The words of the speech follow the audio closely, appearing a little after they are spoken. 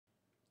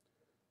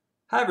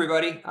Hi,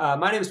 everybody.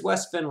 My name is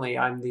Wes Finley.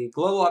 I'm the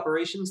Global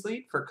Operations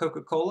Lead for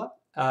Coca-Cola,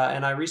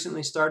 and I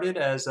recently started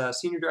as a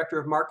Senior Director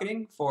of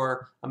Marketing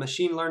for a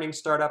machine learning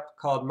startup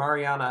called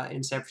Mariana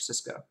in San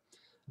Francisco.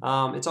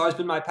 It's always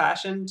been my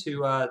passion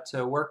to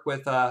work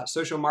with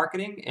social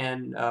marketing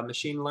and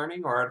machine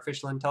learning or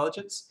artificial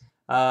intelligence,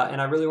 and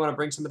I really want to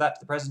bring some of that to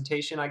the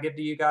presentation I give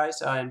to you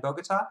guys in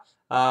Bogota.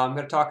 I'm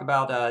going to talk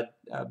about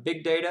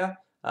big data,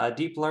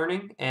 deep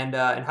learning, and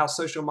how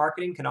social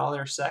marketing can all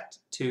intersect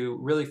to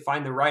really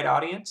find the right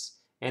audience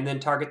and then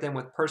target them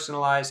with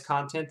personalized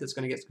content that's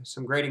going to get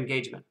some great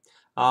engagement.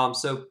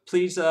 So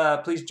please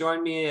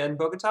join me in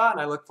Bogota,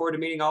 and I look forward to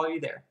meeting all of you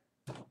there.